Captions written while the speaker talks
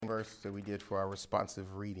verse that we did for our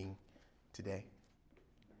responsive reading today.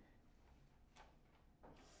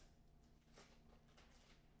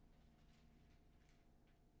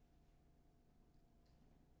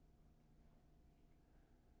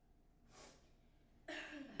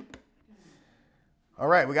 All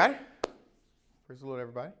right, we got it? Praise the Lord,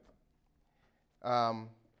 everybody.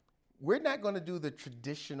 We're not going to do the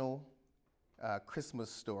traditional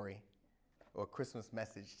Christmas story or Christmas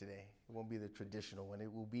message today. It won't be the traditional one.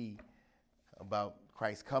 It will be about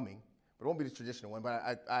Christ coming, but it won't be the traditional one.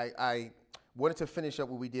 But I wanted to finish up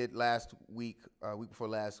what we did last week, week before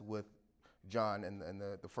last, with John and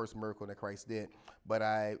the first miracle that Christ did. But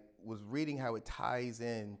I was reading how it ties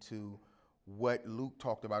into what Luke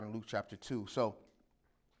talked about in Luke chapter 2. So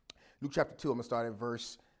Luke chapter 2, I'm going to start at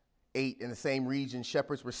verse 8. In the same region,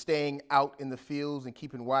 shepherds were staying out in the fields and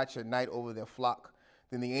keeping watch at night over their flock.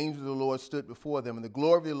 Then the angel of the Lord stood before them, and the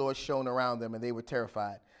glory of the Lord shone around them, and they were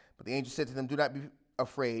terrified. But the angel said to them, "Do not be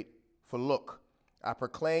afraid, for look, I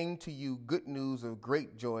proclaim to you good news of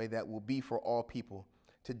great joy that will be for all people.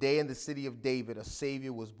 Today in the city of David, a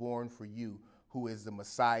Savior was born for you, who is the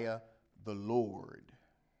Messiah, the Lord."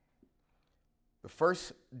 The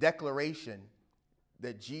first declaration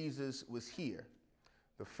that Jesus was here,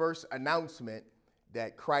 the first announcement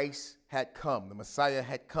that Christ had come, the Messiah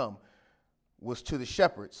had come, was to the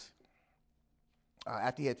shepherds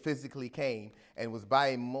after he had physically came, and was by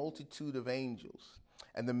a multitude of angels.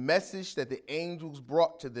 And the message that the angels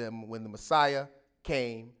brought to them when the Messiah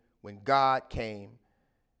came, when God came: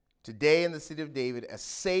 today in the city of David, a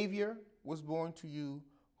Savior was born to you,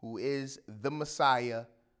 who is the Messiah,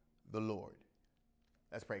 the Lord.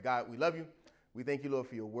 Let's pray. God, we love you. We thank you, Lord,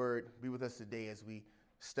 for your word. Be with us today as we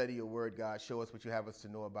study your word, God. Show us what you have us to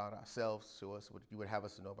know about ourselves. Show us what you would have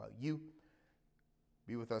us to know about you.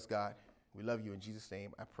 Be with us, God. We love you. In Jesus'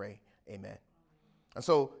 name, I pray. Amen. And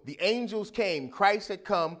so the angels came. Christ had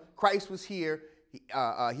come. Christ was here. He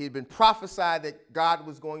had been prophesied that God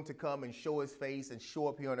was going to come and show his face and show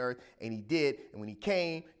up here on earth, and he did. And when he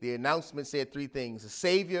came, the announcement said three things: a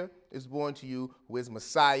Savior is born to you, who is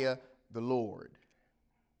Messiah, the Lord.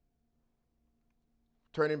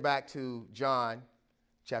 Turning back to John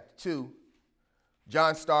chapter 2,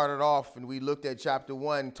 John started off, and we looked at chapter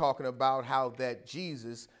 1, talking about how that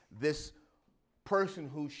Jesus, this person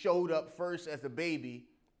who showed up first as a baby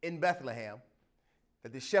in Bethlehem,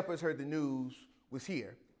 that the shepherds heard the news was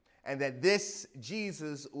here, and that this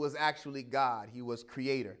Jesus was actually God. He was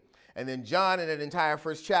creator. And then John, in that entire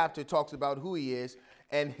first chapter, talks about who he is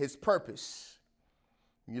and his purpose.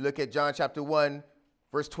 When you look at John chapter 1,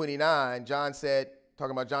 verse 29, John said,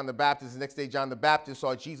 talking about John the Baptist, the next day John the Baptist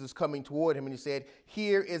saw Jesus coming toward him, and he said,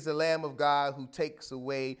 "Here is the Lamb of God who takes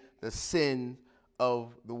away the sin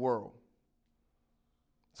of the world."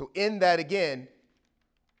 So in that, again,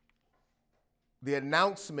 the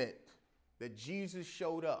announcement that Jesus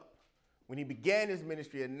showed up when he began his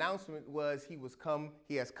ministry, the announcement was he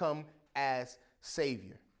has come as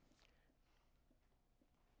Savior.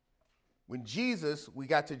 When Jesus, we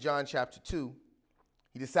got to John chapter 2,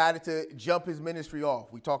 he decided to jump his ministry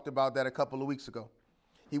off. We talked about that a couple of weeks ago.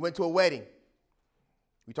 He went to a wedding.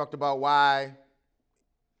 We talked about why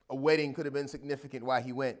a wedding could have been significant, why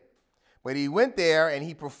he went. But he went there and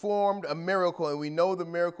he performed a miracle, and we know the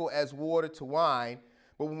miracle as water to wine.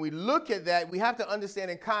 But when we look at that, we have to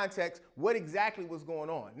understand in context what exactly was going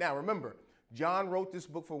on. Now, remember, John wrote this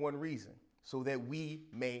book for one reason: so that we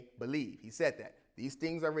may believe. He said that. These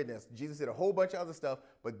things are written. Jesus said a whole bunch of other stuff,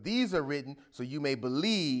 but these are written so you may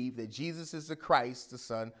believe that Jesus is the Christ, the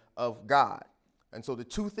Son of God. And so the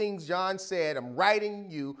two things John said, I'm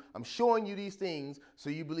showing you these things so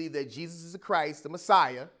you believe that Jesus is the Christ, the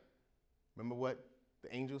Messiah. Remember what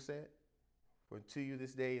the angel said? "For to you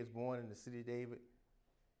this day is born in the city of David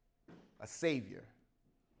a Savior,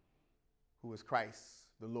 who is Christ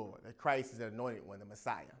the Lord." That Christ is the anointed one, the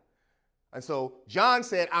Messiah. And so John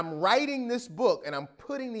said, I'm writing this book and I'm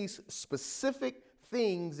putting these specific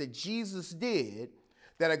things that Jesus did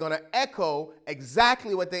that are going to echo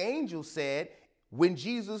exactly what the angel said when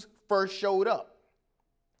Jesus first showed up.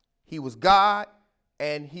 He was God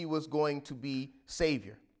and he was going to be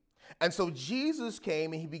Savior. And so Jesus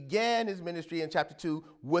came and he began his ministry in chapter 2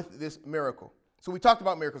 with this miracle. So we talked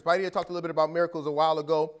about miracles. Brady talked a little bit about miracles a while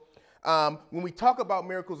ago. When we talk about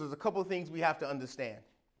miracles, there's a couple of things we have to understand.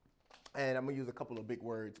 And I'm going to use a couple of big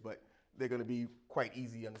words, but they're going to be quite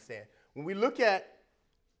easy to understand. When we look at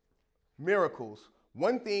miracles,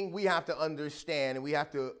 one thing we have to understand and we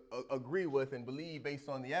have to agree with and believe based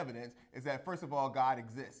on the evidence is that, first of all, God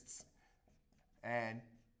exists. And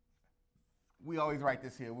we always write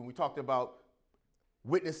this here. When we talked about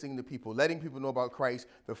witnessing to people, letting people know about Christ.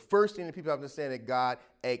 The first thing that people have to understand that God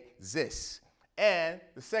exists. And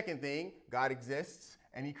the second thing, God exists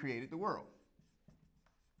and he created the world.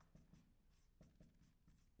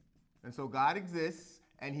 And so God exists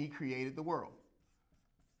and he created the world.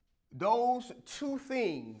 Those two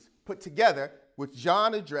things put together, which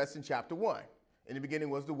John addressed in chapter 1. In the beginning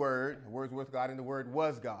was the Word was with God, and the Word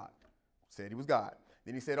was God. Said he was God.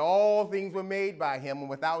 Then he said all things were made by him, and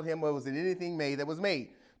without him wasn't anything made that was made.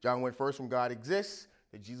 John went first from God exists,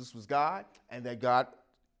 that Jesus was God, and that God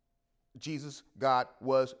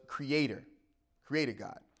was created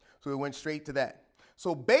God. So he went straight to that.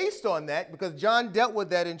 So based on that, because John dealt with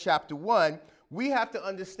that in chapter 1, we have to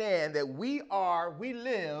understand that we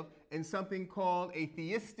live in something called a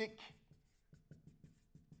theistic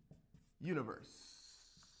universe.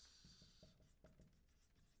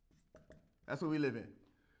 That's what we live in.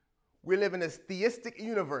 We live in a theistic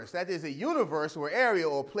universe. That is a universe or area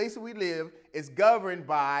or place where we live is governed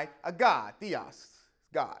by a God, theos,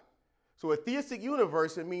 God. So a theistic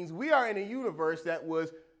universe, it means we are in a universe that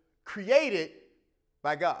was created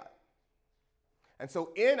by God. And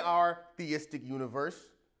so in our theistic universe,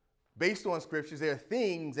 based on scriptures, there are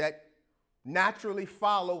things that naturally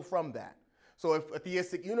follow from that. So if a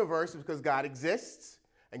theistic universe is because God exists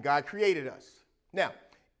and God created us. Now,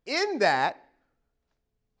 in that,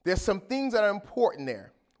 there's some things that are important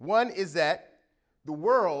there. One is that the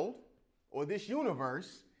world or this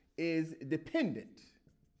universe is dependent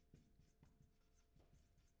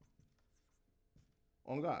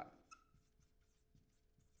on God.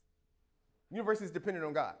 The universe is dependent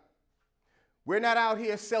on God. We're not out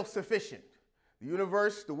here self-sufficient. The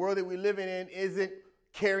universe, the world that we're living in, isn't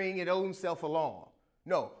carrying its own self along.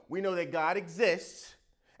 No, we know that God exists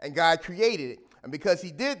and God created it. And because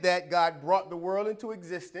he did that, God brought the world into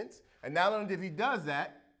existence. And not only did he does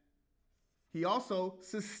that, he also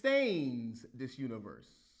sustains this universe.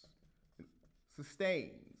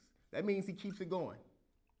 Sustains. That means he keeps it going.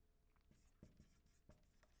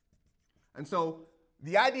 And so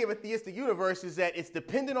the idea of a theistic universe is that it's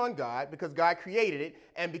dependent on God because God created it.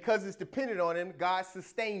 And because it's dependent on him, God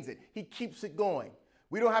sustains it. He keeps it going.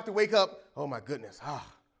 We don't have to wake up, oh my goodness,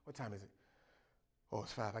 what time is it? Oh,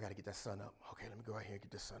 it's 5, I got to get that sun up. Okay, let me go out here and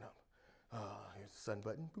get the sun up. Here's the sun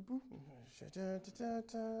button. Boop, boop.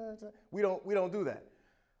 We don't do that.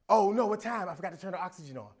 Oh no, what time? I forgot to turn the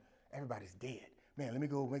oxygen on. Everybody's dead. Man, let me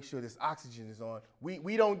go make sure this oxygen is on.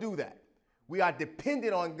 We don't do that. We are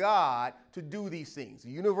dependent on God to do these things.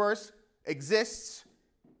 The universe exists,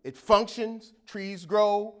 it functions, trees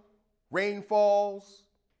grow, rain falls,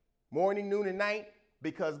 morning, noon, and night,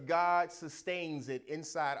 because God sustains it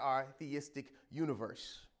inside our theistic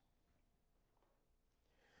universe.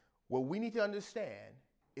 Well, we need to understand,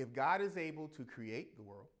 if God is able to create the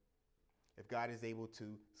world, if God is able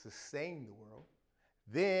to sustain the world,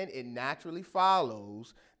 then it naturally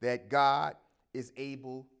follows that God is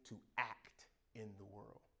able to act in the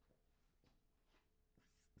world.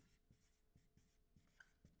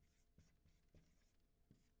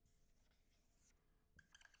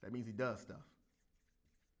 That means he does stuff.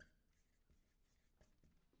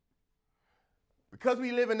 Because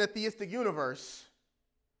we live in a theistic universe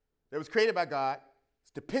that was created by God,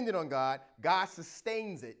 it's dependent on God, God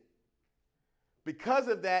sustains it. Because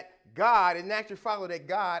of that, it naturally follows that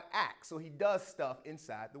God acts. So he does stuff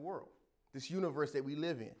inside the world, this universe that we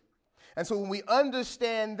live in. And so when we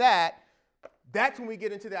understand that, that's when we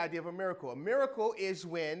get into the idea of a miracle. A miracle is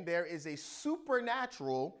when there is a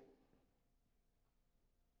supernatural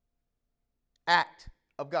act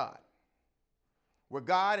of God, where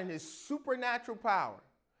God in his supernatural power,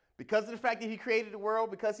 because of the fact that he created the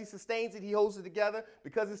world, because he sustains it, he holds it together,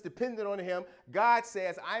 because it's dependent on him, God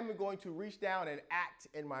says, I'm going to reach down and act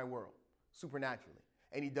in my world supernaturally.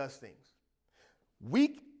 And he does things.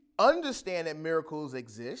 We understand that miracles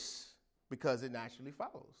exist because it naturally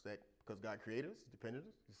follows that because God created us, depended on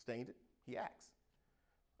us, sustained it, he acts.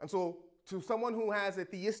 And so to someone who has a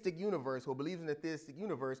theistic universe, who believes in a theistic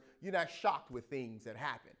universe, you're not shocked with things that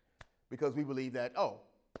happen because we believe that,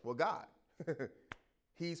 God.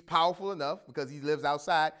 He's powerful enough because he lives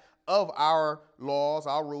outside of our laws,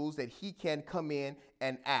 our rules, that he can come in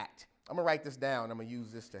and act. I'm going to write this down. I'm going to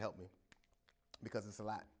use this to help me because it's a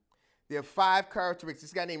lot. There are 5 characteristics.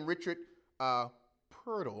 This guy named Richard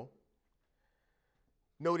Purtle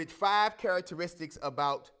noted 5 characteristics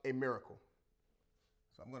about a miracle.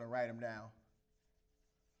 So I'm going to write them down.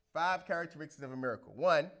 5 characteristics of a miracle.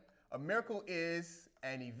 1, a miracle is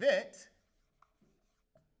an event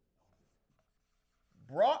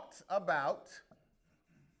brought about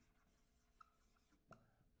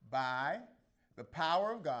by the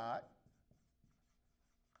power of God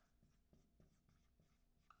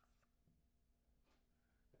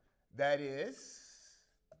that is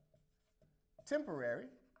temporary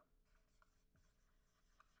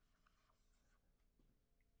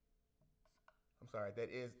that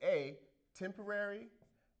is a temporary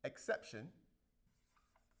exception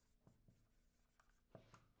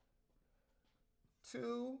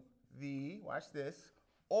to the, watch this,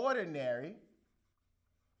 ordinary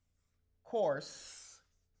course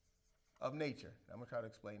of nature. I'm going to try to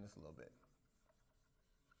explain this a little bit.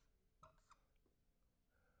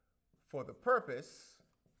 For the purpose,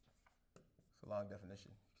 it's a long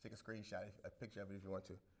definition. Take a screenshot, a picture of it if you want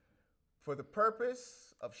to. For the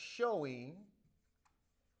purpose of showing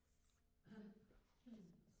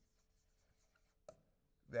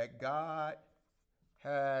that God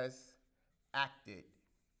has acted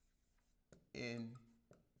in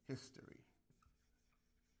history.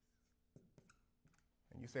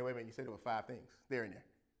 And you say, wait a minute, you said there were 5 things. They're in there.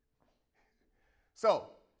 So,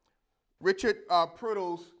 Richard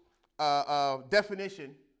Prudel's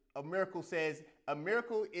definition of miracle says, a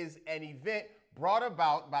miracle is an event brought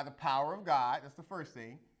about by the power of God. That's the first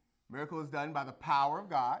thing. Miracle is done by the power of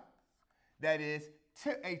God. That is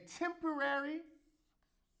a temporary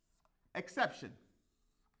exception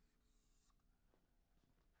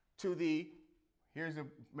to the, here's the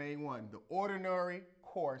main one, the ordinary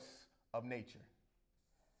course of nature.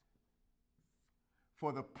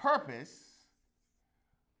 For the purpose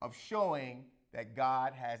of showing that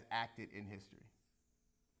God has acted in history.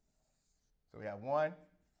 So we have 1,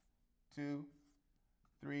 2,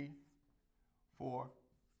 3, 4,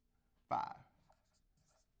 5.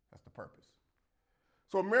 That's the purpose.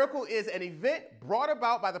 So a miracle is an event brought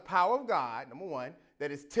about by the power of God, number 1,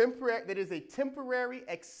 that is a temporary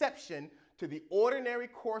exception to the ordinary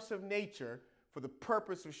course of nature for the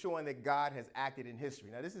purpose of showing that God has acted in history.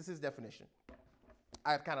 Now, this is his definition.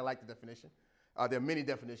 I kind of like the definition. There are many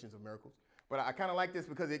definitions of miracles, but I kind of like this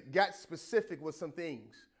because it got specific with some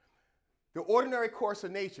things. The ordinary course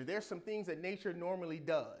of nature, there's some things that nature normally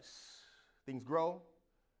does. Things grow,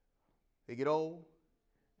 they get old,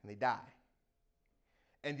 and they die.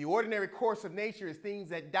 And the ordinary course of nature is things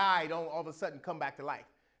that die don't all of a sudden come back to life.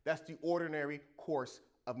 That's the ordinary course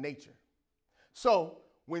of nature. So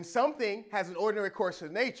when something has an ordinary course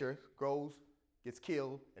of nature, grows, gets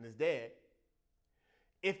killed, and is dead,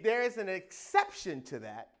 if there is an exception to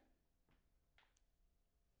that,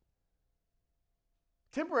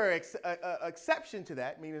 temporary exception to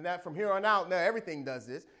that, meaning that from here on out, now everything does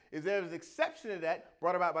this, is there's an exception to that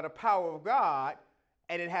brought about by the power of God,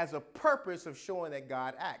 and it has a purpose of showing that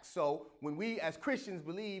God acts. So when we as Christians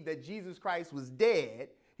believe that Jesus Christ was dead,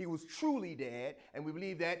 he was truly dead, and we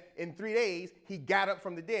believe that in 3 days he got up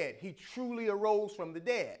from the dead. He truly arose from the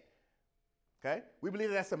dead. Okay? We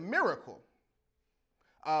believe that's a miracle.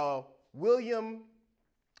 William,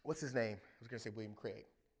 what's his name? I was going to say William Craig.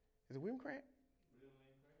 Is it William Craig?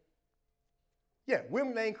 Yeah,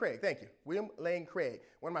 William Lane Craig. Thank you. William Lane Craig,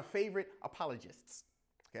 one of my favorite apologists.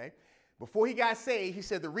 Okay? Before he got saved, he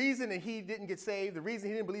said the reason that he didn't get saved, the reason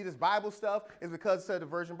he didn't believe this Bible stuff is because of the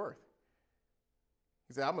virgin birth.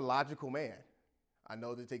 He said, I'm a logical man. I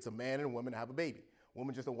know that it takes a man and a woman to have a baby. A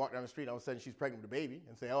woman just don't walk down the street and all of a sudden she's pregnant with a baby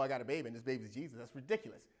and say, oh, I got a baby and this baby's Jesus. That's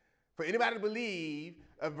ridiculous. For anybody to believe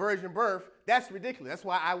a virgin birth, that's ridiculous. That's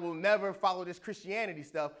why I will never follow this Christianity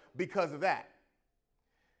stuff because of that.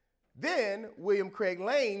 Then William Craig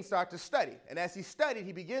Lane started to study. And as he studied,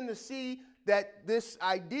 he began to see that this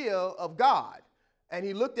idea of God. And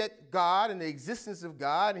he looked at God and the existence of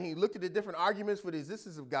God, and he looked at the different arguments for the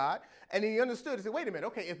existence of God, and he understood. He said, wait a minute,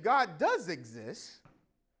 okay, if God does exist,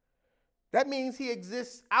 that means he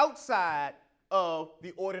exists outside of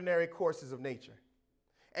the ordinary courses of nature.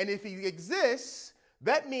 And if he exists,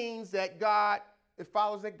 that means that God, it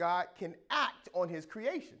follows that God can act on his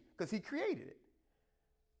creation because he created it.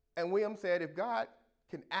 And William said, if God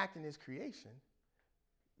can act in his creation,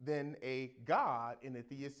 then a God in the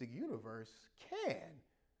theistic universe can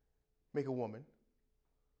make a woman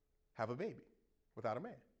have a baby without a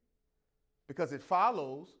man. Because it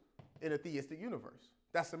follows in a theistic universe.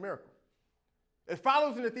 That's a miracle. It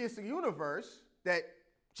follows in the theistic universe that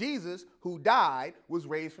Jesus, who died, was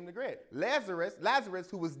raised from the grave. Lazarus,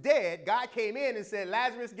 who was dead, God came in and said,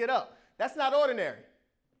 Lazarus, get up. That's not ordinary.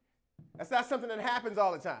 That's not something that happens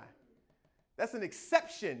all the time. That's an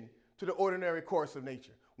exception to the ordinary course of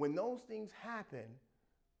nature. When those things happen,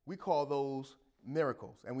 we call those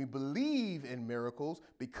miracles. And we believe in miracles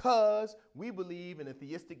because we believe in a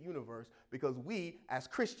theistic universe, because we, as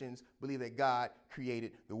Christians, believe that God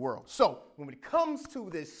created the world. So when it comes to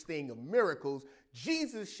this thing of miracles,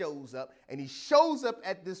 Jesus shows up, and he shows up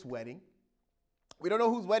at this wedding. We don't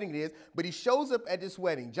know whose wedding it is, but he shows up at this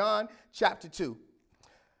wedding. John chapter 2.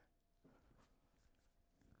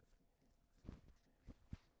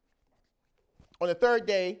 On the third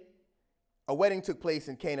day, a wedding took place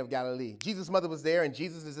in Cana of Galilee. Jesus' mother was there, and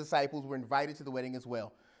Jesus' and his disciples were invited to the wedding as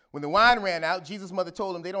well. When the wine ran out, Jesus' mother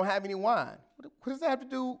told him, they don't have any wine. What does that have to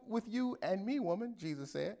do with you and me, woman?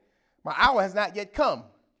 Jesus said. My hour has not yet come.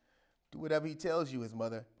 Do whatever he tells you, his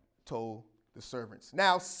mother told the servants.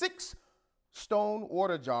 Now, 6 stone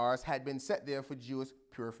water jars had been set there for Jewish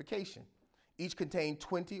purification. Each contained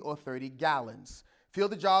 20 or 30 gallons. Fill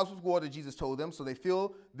the jars with water, Jesus told them, so they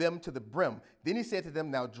filled them to the brim. Then he said to them,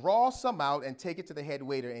 now draw some out and take it to the head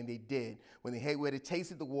waiter, and they did. When the head waiter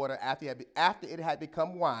tasted the water after it had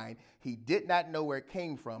become wine, he did not know where it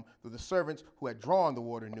came from, though the servants who had drawn the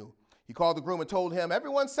water knew. He called the groom and told him,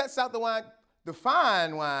 everyone sets out the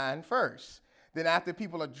fine wine first. Then after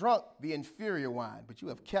people are drunk, the inferior wine. But you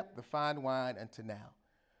have kept the fine wine until now.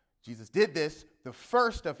 Jesus did this, the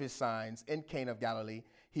first of his signs in Cana of Galilee.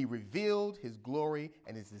 He revealed his glory,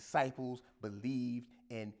 and his disciples believed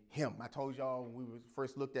in him. I told y'all when we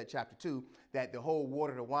first looked at chapter 2 that the whole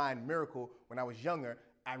water to wine miracle, when I was younger,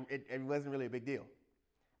 it wasn't really a big deal.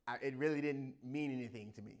 It really didn't mean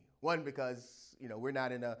anything to me. One, because we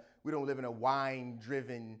don't live in a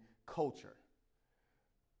wine-driven culture.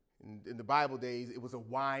 In the Bible days, it was a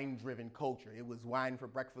wine-driven culture. It was wine for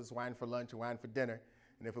breakfast, wine for lunch, and wine for dinner.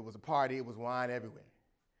 And if it was a party, it was wine everywhere.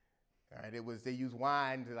 All right, they used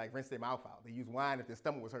wine to rinse their mouth out. They used wine if their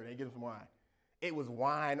stomach was hurting. They give them some wine. It was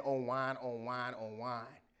wine on wine on wine on wine.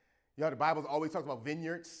 The Bible always talks about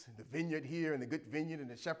vineyards, the vineyard here and the good vineyard and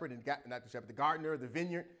the shepherd and the gardener of the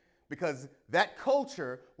vineyard, because that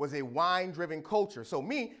culture was a wine-driven culture. So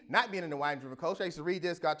me, not being in a wine-driven culture, I used to read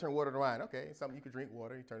this, God turned water to wine. Okay, something you could drink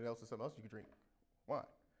water. He turned it else to something else you could drink wine.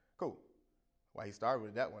 Cool. Why he started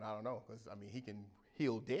with that one, I don't know, because he can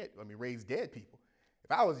raise dead people.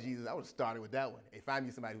 If I was Jesus, I would have started with that one. Hey, find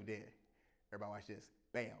me somebody who's dead. Everybody watch this.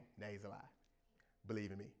 Bam, now he's alive.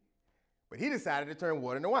 Believe in me. But he decided to turn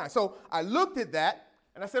water into wine. So I looked at that,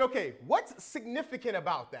 and I said, okay, what's significant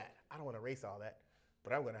about that? I don't want to erase all that,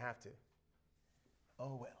 but I'm going to have to.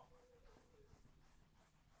 Oh, well.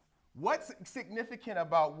 What's significant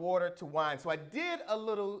about water to wine? So I did a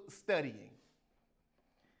little studying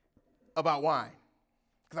about wine,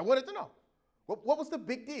 because I wanted to know, what was the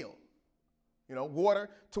big deal? Water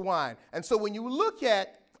to wine. And so when you look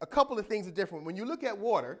at a couple of things are different. When you look at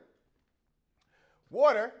water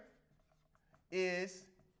is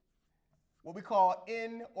what we call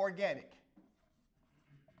inorganic.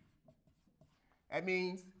 That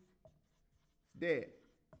means it's dead.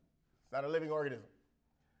 It's not a living organism.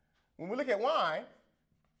 When we look at wine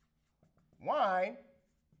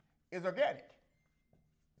is organic.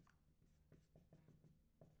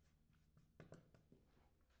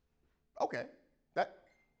 Okay.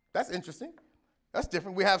 That's interesting. That's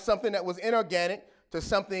different. We have something that was inorganic to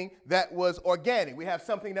something that was organic. We have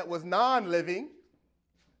something that was non-living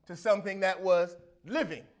to something that was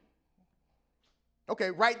living.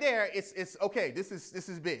 Okay, right there, it's okay. This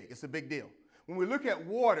is big. It's a big deal. When we look at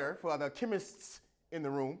water, for the chemists in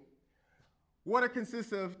the room, water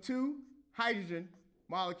consists of 2 hydrogen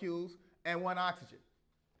molecules and 1 oxygen,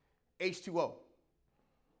 H2O.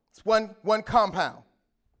 It's one compound.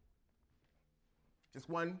 Just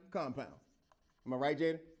 1 compound. Am I right,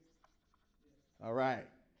 Jada? All right.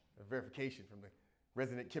 A verification from the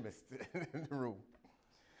resident chemist in the room.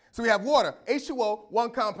 So we have water, H2O,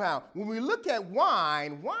 1 compound. When we look at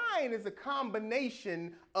wine is a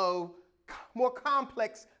combination of more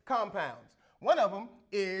complex compounds. One of them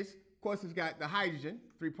is, of course, it's got the hydrogen,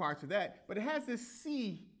 3 parts of that, but it has this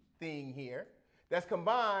C thing here that's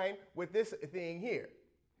combined with this thing here.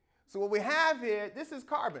 So what we have here, this is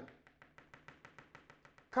carbon.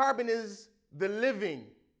 Carbon is the living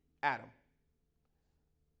atom.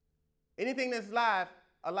 Anything that's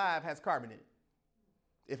alive has carbon in it.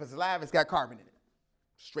 If it's alive, it's got carbon in it.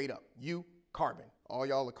 Straight up. Carbon. All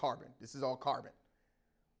y'all are carbon. This is all carbon.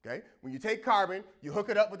 Okay? When you take carbon, you hook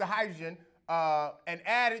it up with the hydrogen and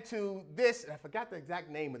add it to this. And I forgot the exact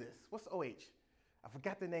name of this. What's OH? I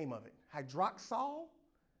forgot the name of it. Hydroxol?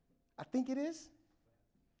 I think it is.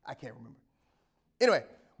 I can't remember. Anyway,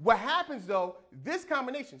 what happens, though, this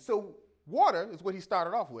combination, so water is what he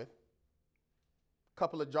started off with, a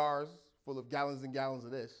couple of jars full of gallons and gallons of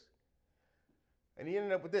this, and he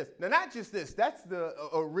ended up with this. Now, not just this. That's the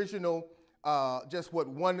original, just what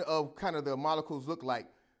one of kind of the molecules look like.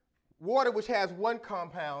 Water, which has 1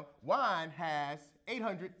 compound, wine has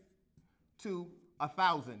 800 to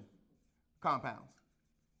 1,000 compounds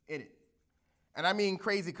in it. And I mean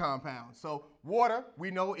crazy compounds. So water, we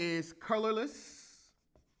know, is colorless.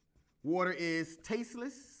 Water is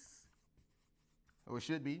tasteless, or it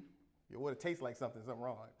should be. Your water tastes like something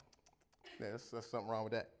wrong. There's something wrong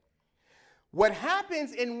with that. What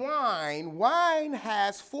happens in wine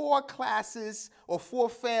has 4 classes or 4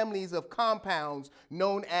 families of compounds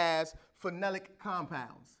known as phenolic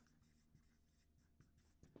compounds.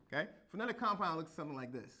 Okay? Phenolic compound looks something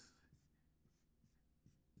like this.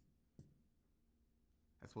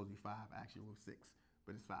 That's supposed to be 5, actually, we're 6,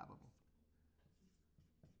 but it's 5 of them.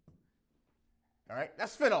 All right?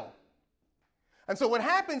 That's phenol. And so what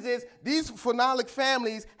happens is these phenolic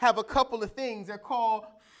families have a couple of things. They're called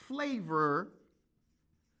flavonoids.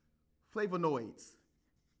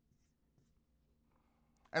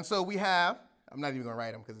 And so we have, I'm not even going to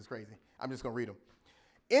write them because it's crazy. I'm just going to read them.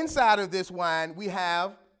 Inside of this wine, we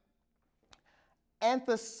have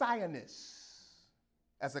anthocyanins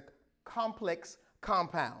as a complex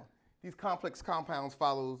compound. These complex compounds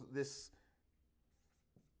follow this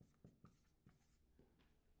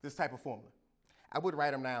type of formula. I would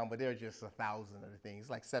write them down, but they're just 1,000 of the things. It's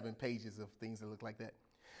like 7 pages of things that look like that.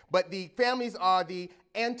 But the families are the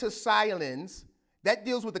anthocyanins. That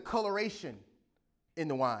deals with the coloration in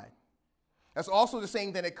the wine. That's also the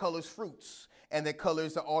same thing that colors fruits and that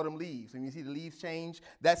colors the autumn leaves. And you see the leaves change,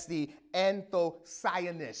 that's the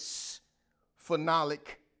anthocyanins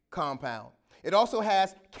phenolic compound. It also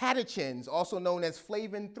has catechins, also known as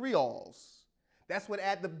flavonthiols. That's what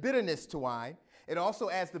adds the bitterness to wine. It also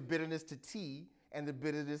adds the bitterness to tea and the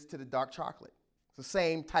bitterness to the dark chocolate. It's the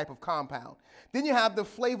same type of compound. Then you have the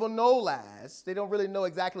flavonolase. They don't really know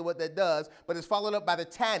exactly what that does, but it's followed up by the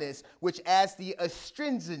tannins, which adds the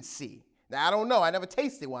astringency. Now, I don't know. I never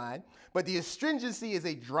tasted wine, but the astringency is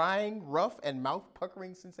a drying, rough, and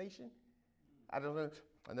mouth-puckering sensation. I don't know.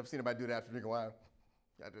 I've never seen anybody do that after drinking wine.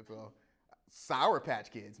 Sour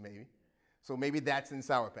Patch Kids, maybe. So maybe that's in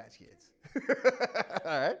Sour Patch Kids.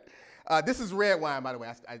 All right. This is red wine, by the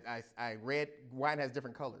way. Red wine has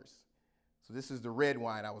different colors. So this is the red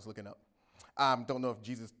wine I was looking up. Don't know if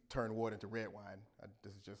Jesus turned water into red wine.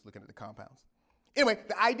 This is just looking at the compounds. Anyway,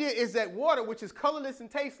 the idea is that water, which is colorless and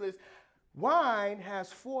tasteless, wine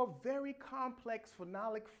has 4 very complex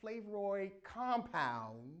phenolic flavonoid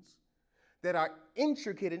compounds that are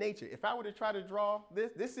intricate in nature. If I were to try to draw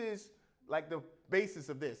this is like the basis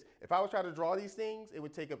of this. If I were to try to draw these things, it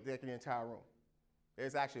would take up the entire room.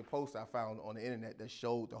 There's actually a post I found on the internet that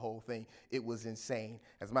showed the whole thing. It was insane.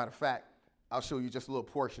 As a matter of fact, I'll show you just a little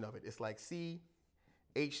portion of it. It's like C,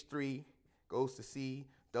 H3, goes to C,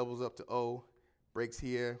 doubles up to O, breaks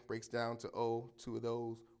here, breaks down to O, 2 of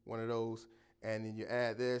those, 1 of those, and then you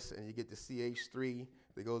add this and you get the CH3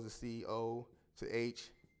 that goes to CO to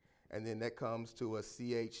H, and then that comes to a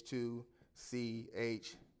CH2,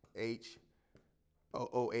 CH, H,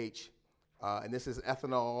 OH, and this is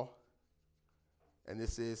ethanol, and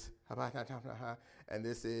this is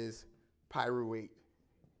pyruvate.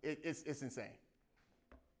 It's insane.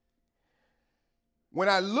 When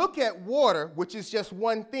I look at water, which is just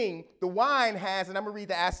one thing, the wine has, and I'm going to read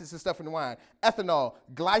the acids and stuff in the wine, ethanol,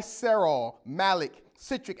 glycerol, malic,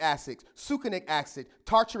 citric acid, succinic acid,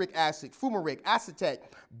 tartaric acid, fumaric, acetate,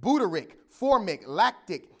 butyric, formic,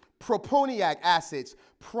 lactic, proponiac acids,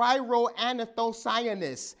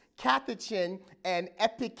 pyroanthocyanins, catechin, and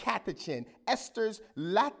epicatechin, esters,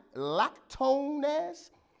 lactones,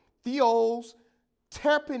 thiols,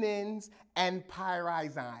 terpenins, and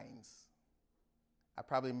pyrazines. I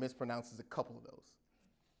probably mispronounced a couple of those.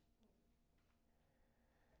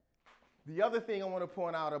 The other thing I want to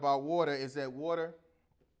point out about water is that water,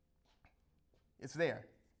 it's there.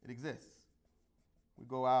 It exists. We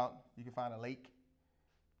go out, you can find a lake.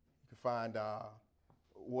 You can find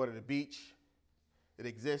water at the beach. It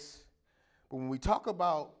exists. But when we talk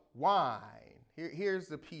about wine, here's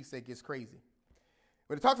the piece that gets crazy.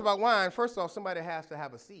 When it talks about wine, first off, somebody has to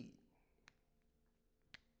have a seed.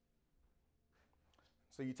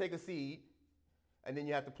 So you take a seed, and then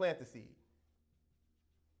you have to plant the seed.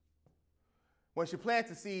 Once you plant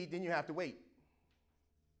the seed, then you have to wait.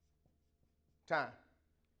 Time.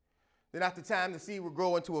 Then after time, the seed will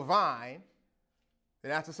grow into a vine.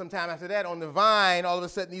 Then after some time after that, on the vine, all of a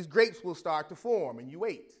sudden, these grapes will start to form, and you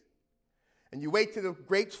wait. And you wait till the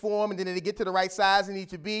grapes form, and then they get to the right size they need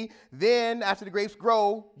to be. Then, after the grapes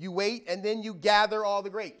grow, you wait, and then you gather all the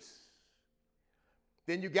grapes.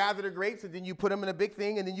 Then you gather the grapes, and then you put them in a big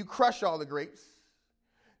thing, and then you crush all the grapes.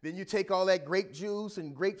 Then you take all that grape juice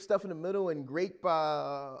and grape stuff in the middle and grape,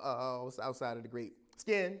 what's outside of the grape?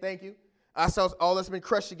 Skin, thank you. All that's been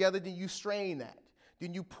crushed together, then you strain that.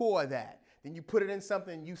 Then you pour that. Then you put it in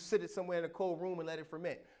something, and you sit it somewhere in a cold room and let it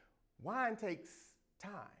ferment. Wine takes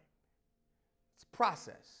time. It's a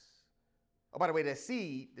process. Oh, by the way, that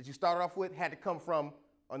seed that you started off with had to come from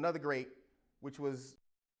another grape, which was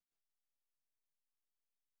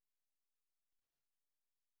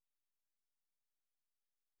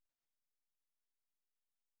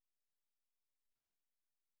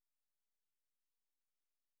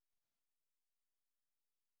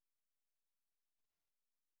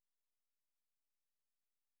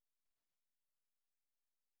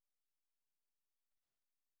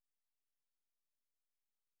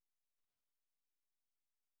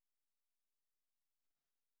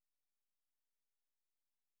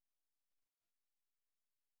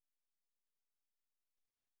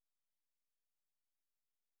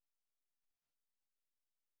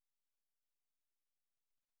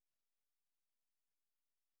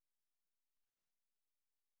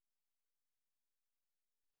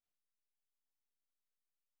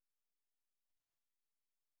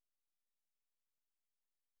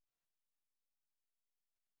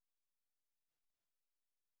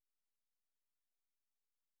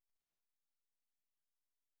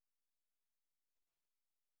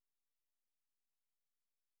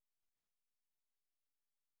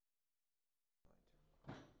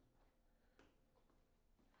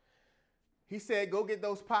He said, go get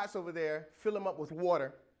those pots over there, fill them up with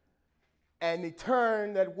water, and he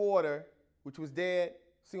turned that water, which was dead,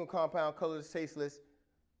 single compound, colorless, tasteless,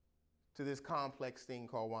 to this complex thing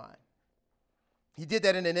called wine. He did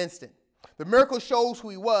that in an instant. The miracle shows who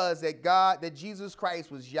he was, that Jesus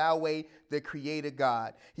Christ was Yahweh, the creator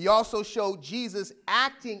God. He also showed Jesus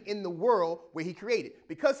acting in the world where he created.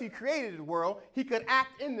 Because he created the world, he could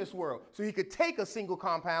act in this world. So he could take a single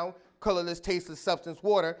compound, colorless, tasteless substance,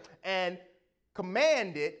 water, and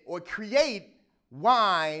command it or create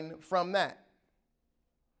wine from that.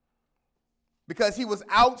 Because he was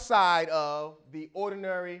outside of the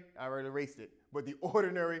ordinary, I already erased it, but the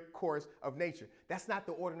ordinary course of nature. That's not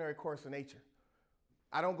the ordinary course of nature.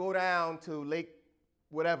 I don't go down to Lake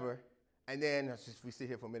whatever, and then we sit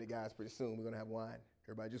here for a minute, guys, pretty soon we're going to have wine.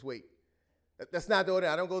 Everybody just wait. That's not the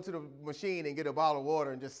ordinary. I don't go to the machine and get a bottle of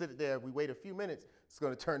water and just sit there. If we wait a few minutes, it's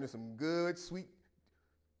going to turn to some good, sweet,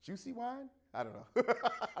 juicy wine? I don't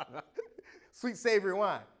know. Sweet, savory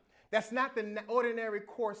wine. That's not the ordinary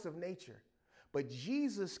course of nature. But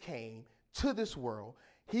Jesus came to this world.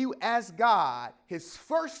 He, as God, his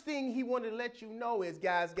first thing he wanted to let you know is,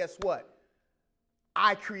 guys, guess what?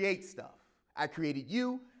 I create stuff. I created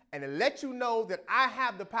you, and to let you know that I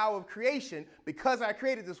have the power of creation because I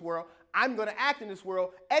created this world, I'm going to act in this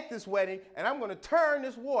world at this wedding, and I'm going to turn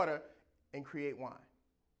this water and create wine.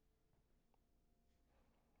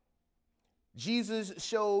 Jesus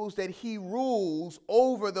shows that he rules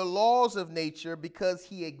over the laws of nature because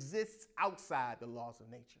he exists outside the laws of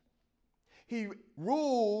nature. He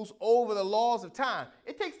rules over the laws of time.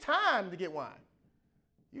 It takes time to get wine.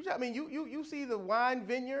 You see the wine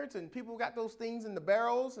vineyards and people got those things in the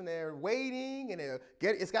barrels and they're waiting and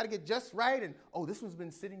it's got to get just right. And, oh, this one's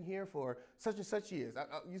been sitting here for such and such years.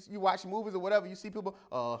 You watch movies or whatever, you see people,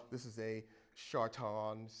 this is a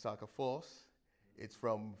Charton Sacafosse. It's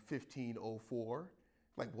from 1504.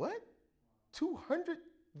 Like, what?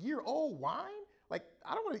 200-year-old wine? Like,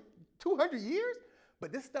 I don't want to, 200 years?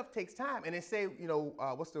 But this stuff takes time. And they say,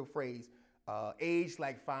 what's the phrase? Aged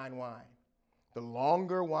like fine wine. The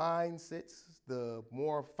longer wine sits, the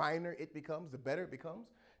more finer it becomes, the better it becomes.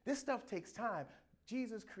 This stuff takes time.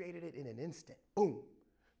 Jesus created it in an instant. Boom.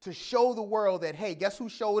 To show the world that, hey, guess who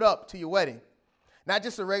showed up to your wedding? Not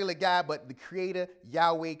just a regular guy, but the creator,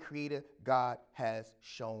 Yahweh, creator, God has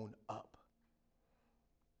shown up.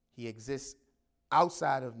 He exists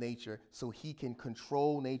outside of nature so he can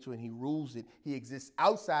control nature and he rules it. He exists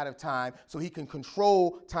outside of time so he can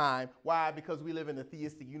control time. Why? Because we live in a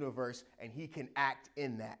theistic universe and he can act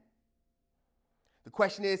in that. The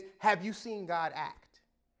question is, have you seen God act?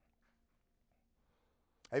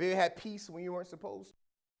 Have you ever had peace when you weren't supposed to?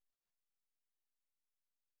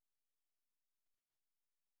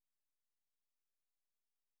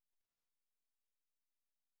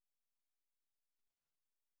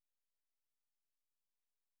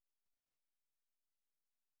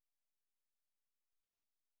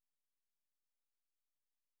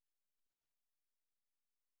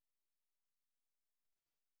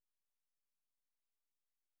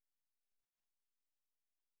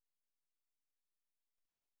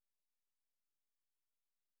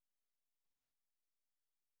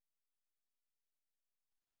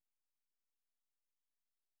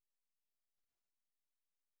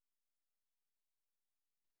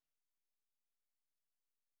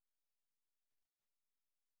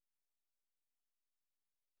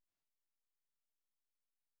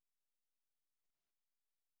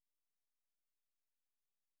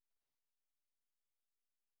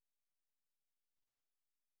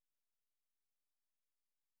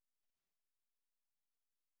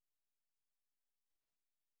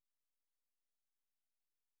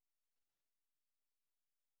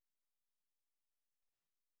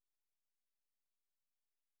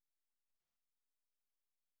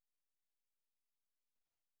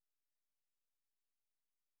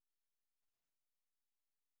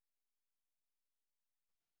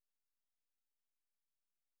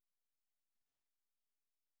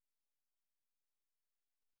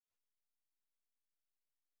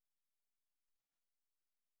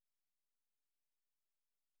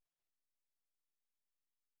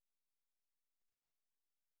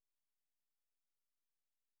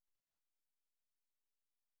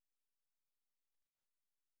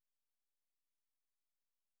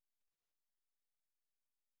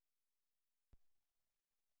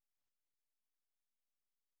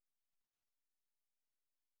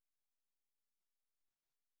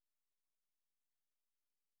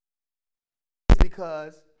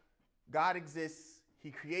 Because God exists,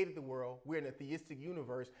 he created the world, we're in a theistic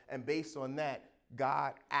universe, and based on that,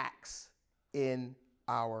 God acts in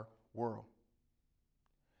our world.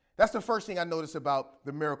 That's the first thing I noticed about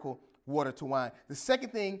the miracle water to wine. The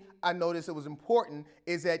second thing I noticed that was important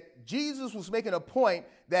is that Jesus was making a point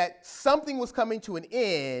that something was coming to an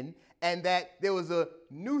end and that there was a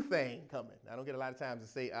new thing coming. I don't get a lot of times to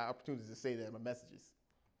say opportunities to say that in my messages.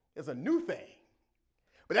 There's a new thing.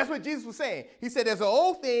 But that's what Jesus was saying. He said there's an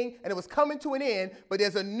old thing and it was coming to an end, but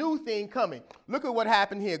there's a new thing coming. Look at what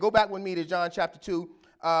happened here. Go back with me to John chapter 2,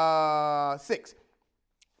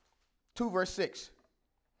 2 verse 6.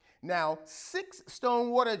 Now, 6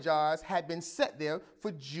 stone water jars had been set there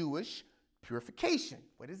for Jewish purification.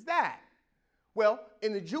 What is that? Well,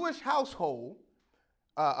 in the Jewish household,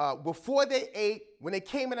 before they ate, when they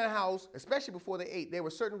came in the house, especially before they ate, there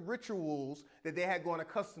were certain rituals that they had grown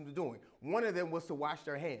accustomed to doing. One of them was to wash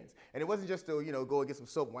their hands. And it wasn't just to, go and get some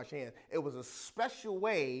soap and wash your hands. It was a special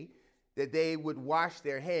way that they would wash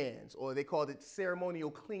their hands, or they called it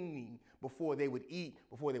ceremonial cleaning, before they would eat,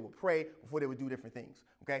 before they would pray, before they would do different things,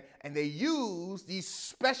 okay? And they used these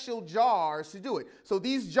special jars to do it. So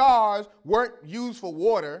these jars weren't used for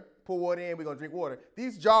water. Pour water in, we're going to drink water.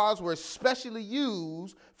 These jars were specially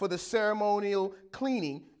used for the ceremonial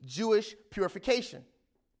cleaning, Jewish purification.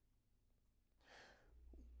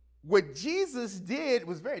 What Jesus did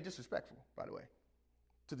was very disrespectful, by the way,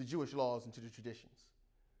 to the Jewish laws and to the traditions.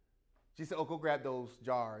 Jesus said, go grab those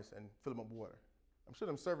jars and fill them up with water. I'm sure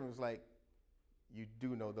them servants was like, you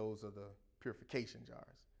do know those are the purification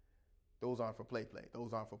jars. Those aren't for play.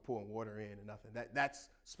 Those aren't for pouring water in and nothing. That's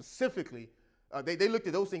specifically, they looked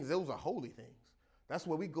at those things, those are holy things. That's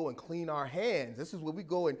where we go and clean our hands. This is where we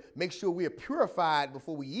go and make sure we are purified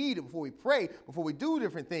before we eat, before we pray, before we do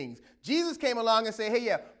different things. Jesus came along and said,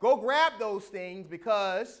 hey, go grab those things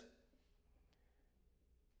because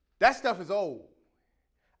that stuff is old.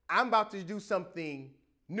 I'm about to do something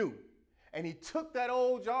new. And he took that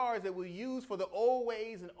old jars that were used for the old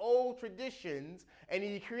ways and old traditions, and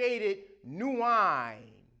he created new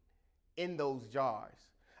wine in those jars.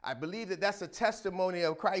 I believe that that's a testimony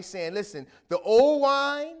of Christ saying, listen, the old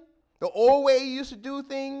wine, the old way you used to do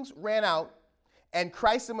things ran out, and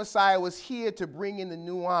Christ the Messiah was here to bring in the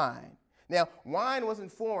new wine. Now, wine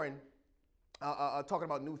wasn't foreign, talking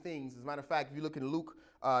about new things. As a matter of fact, if you look in Luke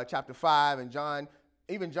chapter 5 and John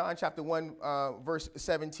chapter 1, verse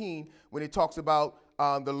 17, when it talks about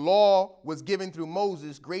the law was given through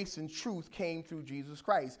Moses, grace and truth came through Jesus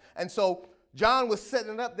Christ. And so John was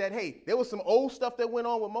setting it up that, hey, there was some old stuff that went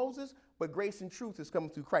on with Moses, but grace and truth is coming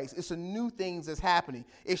through Christ. It's a new things that's happening.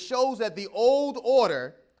 It shows that the old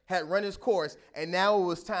order had run its course, and now it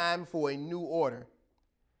was time for a new order.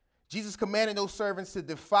 Jesus commanded those servants to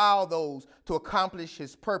defile those to accomplish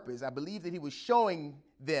his purpose. I believe that he was showing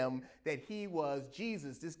them that he was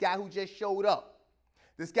Jesus, this guy who just showed up,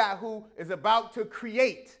 this guy who is about to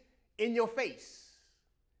create in your face.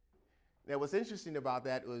 Now, what's interesting about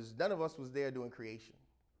that was none of us was there doing creation.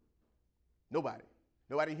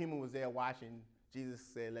 Nobody human was there watching. Jesus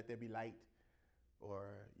said, let there be light, or,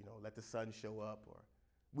 let the sun show up, or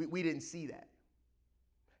we didn't see that.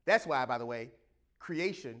 That's why, by the way,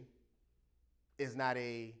 creation is not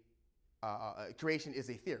creation is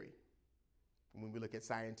a theory. When we look at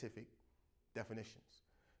scientific definitions,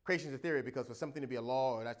 creation is a theory because for something to be a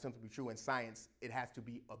law or that something to be true in science, it has to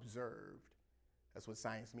be observed. That's what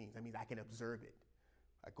science means. That means I can observe it.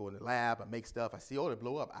 I go in the lab, I make stuff, I see, it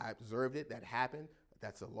blow up. I observed it, that happened.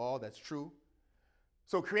 That's a law, that's true.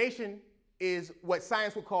 So creation is what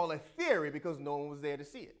science would call a theory because no one was there to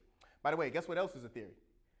see it. By the way, guess what else is a theory?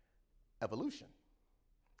 Evolution.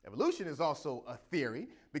 Evolution is also a theory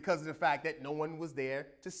because of the fact that no one was there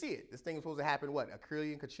to see it. This thing was supposed to happen, what, a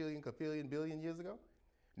trillion, quadrillion, billion years ago?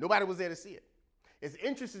 Nobody was there to see it. It's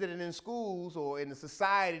interesting that in schools or in the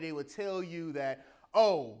society, they would tell you that,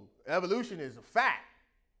 evolution is a fact.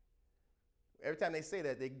 Every time they say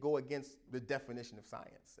that, they go against the definition of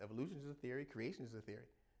science. Evolution is a theory, creation is a theory,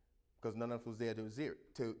 because none of us was there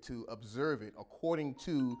to observe it according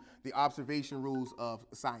to the observation rules of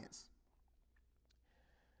science.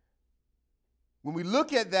 When we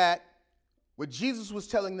look at that, what Jesus was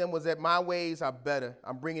telling them was that my ways are better.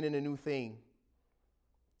 I'm bringing in a new thing.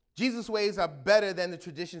 Jesus' ways are better than the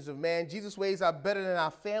traditions of man. Jesus' ways are better than our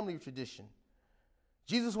family tradition.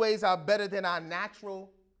 Jesus' ways are better than our natural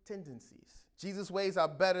tendencies. Jesus' ways are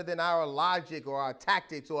better than our logic or our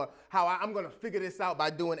tactics or how I'm going to figure this out by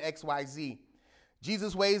doing X, Y, Z.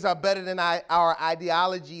 Jesus' ways are better than our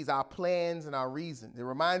ideologies, our plans, and our reasons. It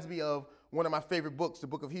reminds me of one of my favorite books, the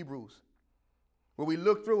book of Hebrews. When we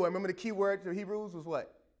look through, remember the key word to Hebrews was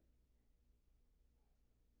what?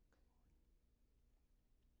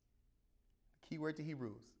 The key word to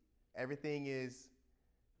Hebrews. Everything is,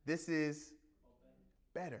 this is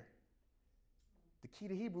better. The key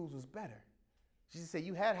to Hebrews was better. Jesus said,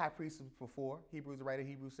 you had high priests before, Hebrews, the writer of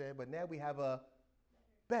Hebrews said, but now we have a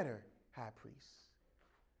better high priest.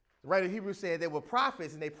 The writer of Hebrews said there were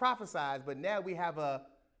prophets and they prophesied, but now we have a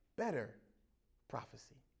better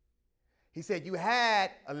prophecy. He said you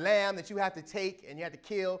had a lamb that you have to take and you have to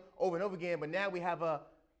kill over and over again, but now we have a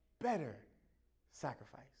better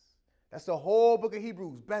sacrifice. That's the whole book of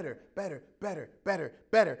Hebrews. Better, better, better, better,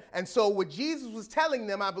 better. And so what Jesus was telling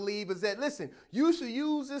them, I believe, is that, listen, you should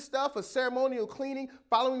use this stuff for ceremonial cleaning,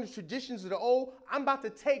 following the traditions of the old. I'm about to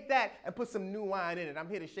take that and put some new wine in it. I'm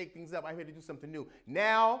here to shake things up. I'm here to do something new.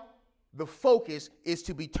 Now, the focus is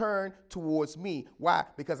to be turned towards me. Why?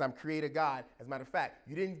 Because I'm creator God. As a matter of fact,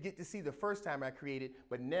 you didn't get to see the first time I created,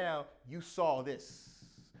 but now you saw this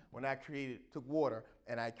when I took water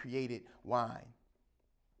and I created wine.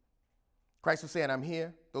 Christ was saying, I'm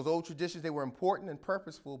here. Those old traditions, they were important and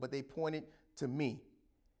purposeful, but they pointed to me.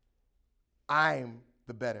 I'm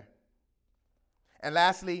the better. And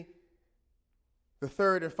lastly, the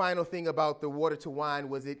third and final thing about the water to wine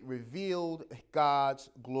was it revealed God's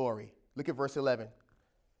glory. Look at verse 11.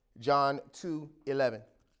 John 2:11.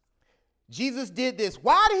 Jesus did this.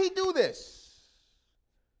 Why did he do this?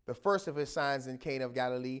 The first of his signs in Cana of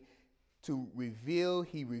Galilee, he revealed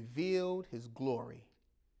his glory.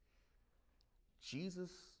 Jesus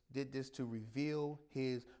did this to reveal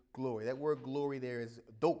his glory. That word glory there is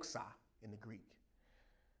doxa in the Greek.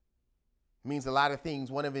 It means a lot of things.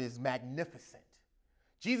 One of it is magnificent.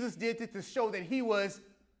 Jesus did it to show that he was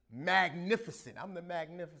magnificent. I'm the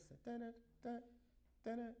magnificent. Nobody?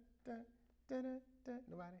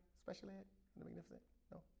 Special ed? The magnificent?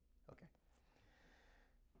 No? Okay.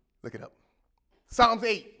 Look it up. Psalms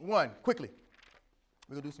 8:1. Quickly.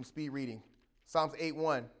 We're going to do some speed reading. Psalms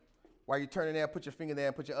 8:1. While you're turning there, put your finger there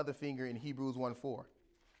and put your other finger in Hebrews 1:4.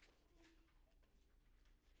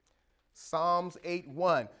 Psalms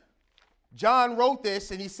 8:1. John wrote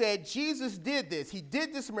this and he said, Jesus did this. He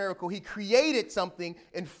did this miracle. He created something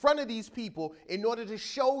in front of these people in order to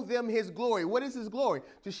show them his glory. What is his glory?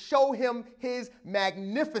 To show him his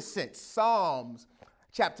magnificence. Psalms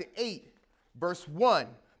chapter 8, verse 1.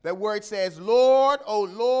 That word says, Lord, O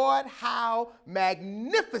Lord, how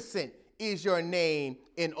magnificent is your name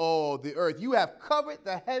in all the earth. You have covered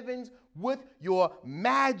the heavens with your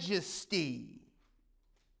majesty.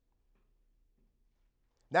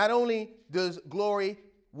 Not only does glory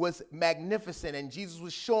was magnificent, and Jesus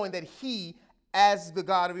was showing that he, as the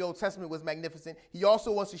God of the Old Testament, was magnificent, he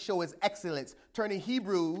also wants to show his excellence. Turn to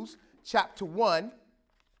Hebrews chapter 1,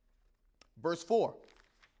 verse 4.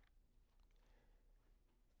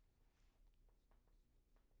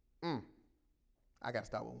 I got to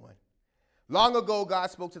start with 1. Long ago,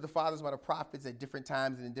 God spoke to the fathers by the prophets at different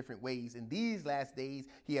times and in different ways. In these last days,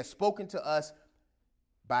 he has spoken to us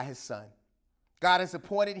by his Son. God has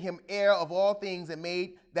appointed him heir of all things and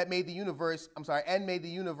made the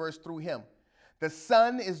universe through him. The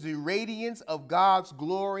Son is the radiance of God's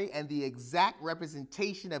glory and the exact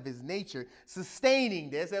representation of his nature, sustaining,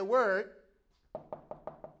 there's that word,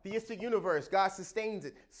 theistic universe. God sustains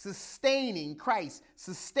it. Sustaining Christ,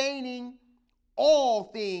 sustaining all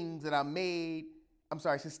things that are made,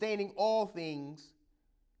 sustaining all things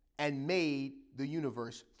and made the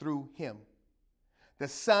universe through him. The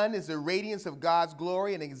Son is the radiance of God's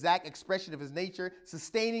glory and exact expression of his nature,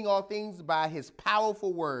 sustaining all things by his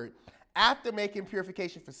powerful word. After making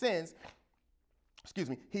purification for sins,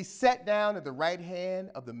 he sat down at the right hand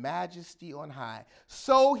of the majesty on high.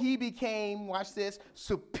 So he became, watch this,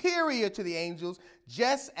 superior to the angels,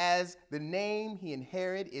 just as the name he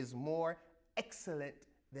inherited is more excellent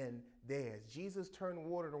than theirs. Jesus turned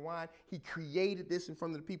water to wine. He created this in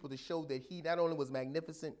front of the people to show that he not only was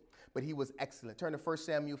magnificent, but he was excellent. Turn to 1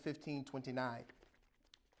 Samuel 15:29.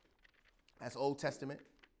 That's Old Testament.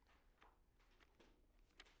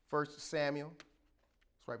 1 Samuel.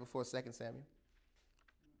 It's right before 2 Samuel.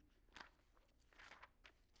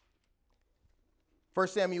 1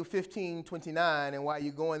 Samuel 15:29. And while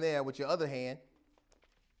you're going there with your other hand,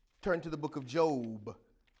 turn to the book of Job.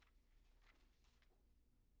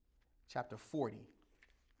 Chapter 40.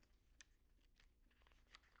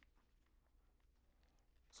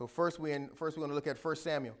 So first we're going to look at 1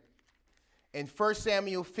 Samuel. In 1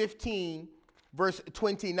 Samuel 15, verse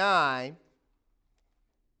 29,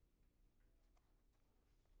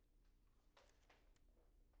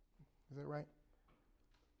 is that right?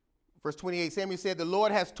 Verse 28, Samuel said, the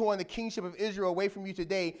Lord has torn the kingship of Israel away from you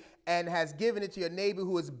today and has given it to your neighbor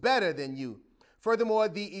who is better than you. Furthermore,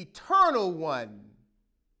 the eternal one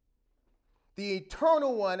The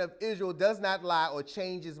eternal one of Israel does not lie or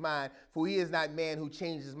change his mind, for he is not man who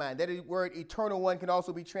changes his mind. That word eternal one can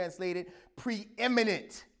also be translated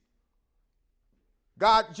preeminent.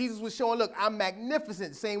 Jesus was showing, look, I'm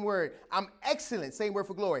magnificent, same word. I'm excellent, same word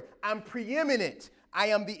for glory. I'm preeminent. I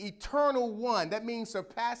am the eternal one. That means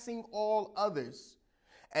surpassing all others.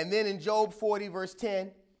 And then in Job 40, verse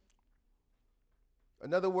 10,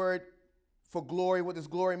 another word for glory. What does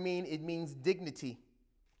glory mean? It means dignity.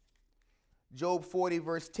 Job 40,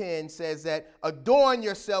 verse 10 says that adorn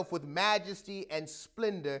yourself with majesty and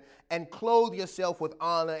splendor and clothe yourself with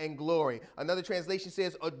honor and glory. Another translation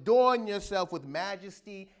says adorn yourself with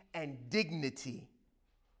majesty and dignity.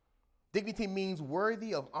 Dignity means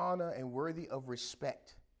worthy of honor and worthy of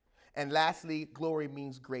respect. And lastly, glory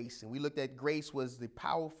means grace. And we looked at grace was the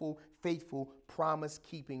powerful, faithful,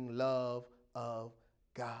 promise-keeping love of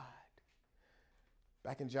God.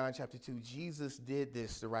 Back in John chapter 2, Jesus did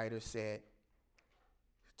this, the writer said,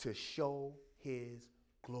 to show his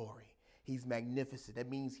glory. He's magnificent. That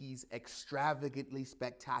means he's extravagantly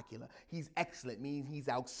spectacular. He's excellent. Means he's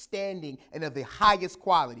outstanding and of the highest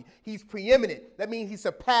quality. He's preeminent. That means he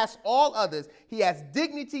surpassed all others. He has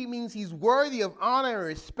dignity, means he's worthy of honor and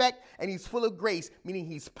respect, and he's full of grace, meaning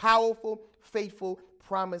he's powerful, faithful,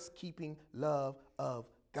 promise-keeping love of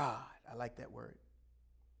God. I like that word.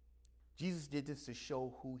 Jesus did this to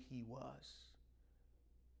show who he was.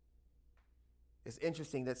 It's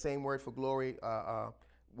interesting, that same word for glory,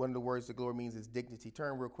 one of the words that glory means is dignity.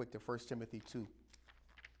 Turn real quick to 1 Timothy 2.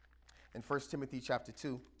 In 1 Timothy chapter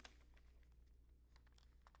 2,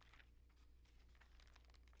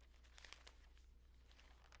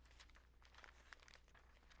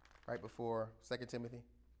 right before 2 Timothy,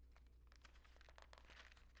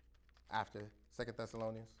 after 2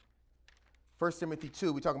 Thessalonians. 1 Timothy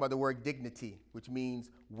 2, we're talking about the word dignity, which means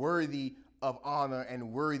worthy of honor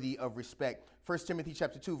and worthy of respect. 1 Timothy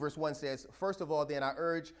chapter 2, verse 1 says, first of all, then I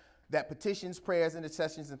urge that petitions, prayers,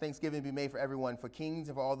 intercessions, and thanksgiving be made for everyone, for kings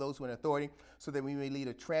and for all those who are in authority, so that we may lead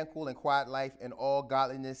a tranquil and quiet life in all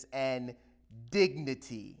godliness and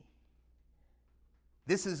dignity.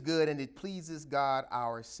 This is good, and it pleases God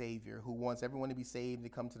our Savior, who wants everyone to be saved and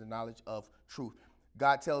to come to the knowledge of truth.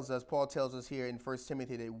 God tells us, Paul tells us here in 1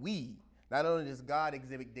 Timothy that we, not only does God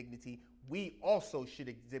exhibit dignity, we also should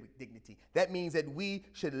exhibit dignity. That means that we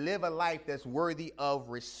should live a life that's worthy of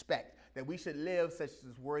respect, that we should live such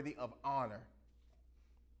as worthy of honor.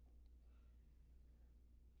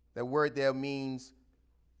 That word there means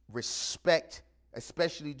respect,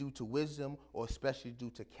 especially due to wisdom or especially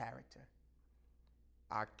due to character.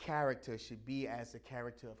 Our character should be as the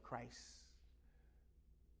character of Christ.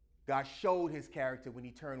 God showed his character when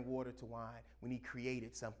he turned water to wine, when he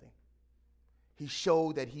created something. He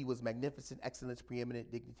showed that he was magnificent, excellence,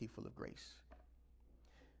 preeminent, dignity, full of grace.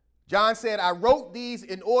 John said, I wrote these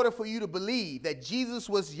in order for you to believe that Jesus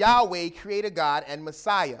was Yahweh, creator God, and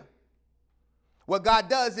Messiah. What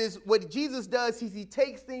Jesus does is he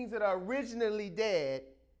takes things that are originally dead,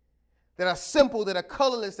 that are simple, that are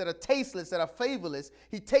colorless, that are tasteless, that are flavorless.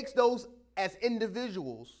 He takes those as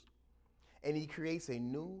individuals and he creates a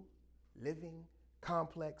new, living,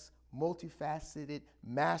 complex, multifaceted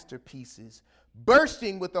masterpieces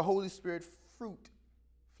bursting with the Holy Spirit fruit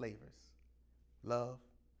flavors: love,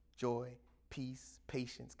 joy, peace,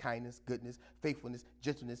 patience, kindness, goodness, faithfulness,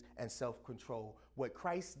 gentleness, and self-control. What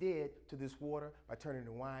Christ did to this water by turning it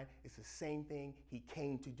to wine is the same thing he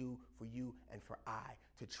came to do for you and for I,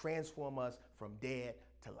 to transform us from dead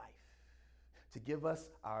to life, to give us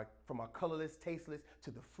from our colorless, tasteless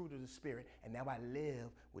to the fruit of the Spirit. And now I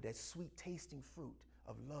live with that sweet tasting fruit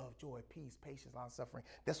of love, joy, peace, patience, long suffering.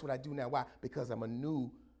 That's what I do now. Why? Because I'm a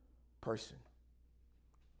new person.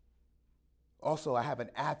 Also, I have an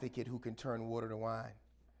advocate who can turn water to wine.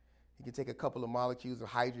 He can take a couple of molecules of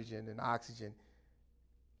hydrogen and oxygen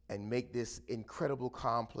and make this incredible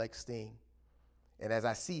complex thing. And as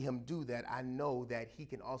I see him do that, I know that he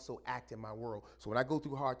can also act in my world. So when I go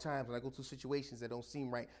through hard times, when I go through situations that don't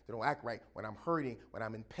seem right, that don't act right, when I'm hurting, when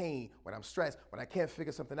I'm in pain, when I'm stressed, when I can't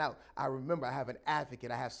figure something out, I remember I have an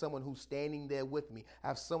advocate. I have someone who's standing there with me. I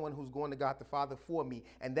have someone who's going to God the Father for me.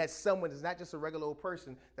 And that someone is not just a regular old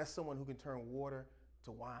person. That's someone who can turn water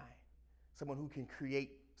to wine. Someone who can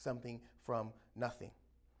create something from nothing.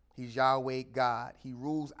 He's Yahweh God. He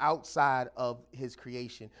rules outside of his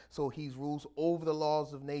creation. So he rules over the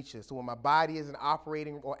laws of nature. So when my body isn't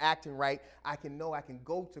operating or acting right, I can know I can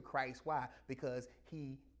go to Christ. Why? Because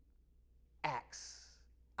he acts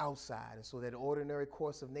outside. And so that ordinary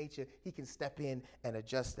course of nature, he can step in and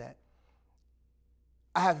adjust that.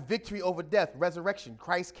 I have victory over death, resurrection.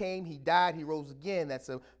 Christ came, he died, he rose again. That's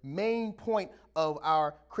a main point of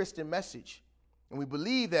our Christian message. And we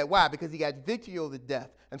believe that. Why? Because he got victory over death.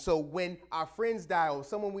 And so when our friends die or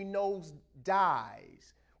someone we know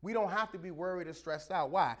dies, we don't have to be worried or stressed out.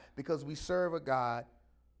 Why? Because we serve a God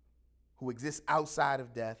who exists outside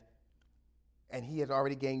of death, and he has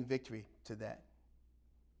already gained victory to that.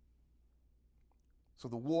 So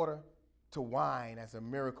the water to wine as a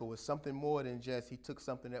miracle was something more than just he took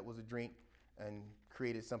something that was a drink and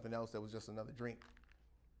created something else that was just another drink.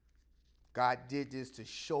 God did this to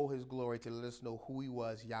show his glory, to let us know who he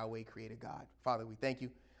was, Yahweh, created God. Father, we thank you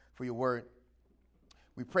for your word.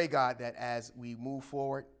 We pray, God, that as we move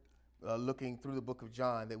forward, looking through the book of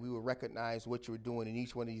John, that we will recognize what you're doing in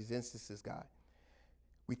each one of these instances, God.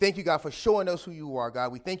 We thank you, God, for showing us who you are,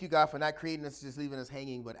 God. We thank you, God, for not creating us, just leaving us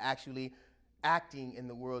hanging, but actually acting in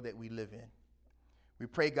the world that we live in. We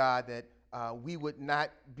pray, God, that we would not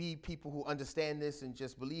be people who understand this and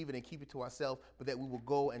just believe it and keep it to ourselves, but that we will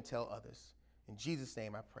go and tell others. In Jesus'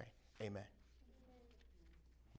 name I pray. Amen.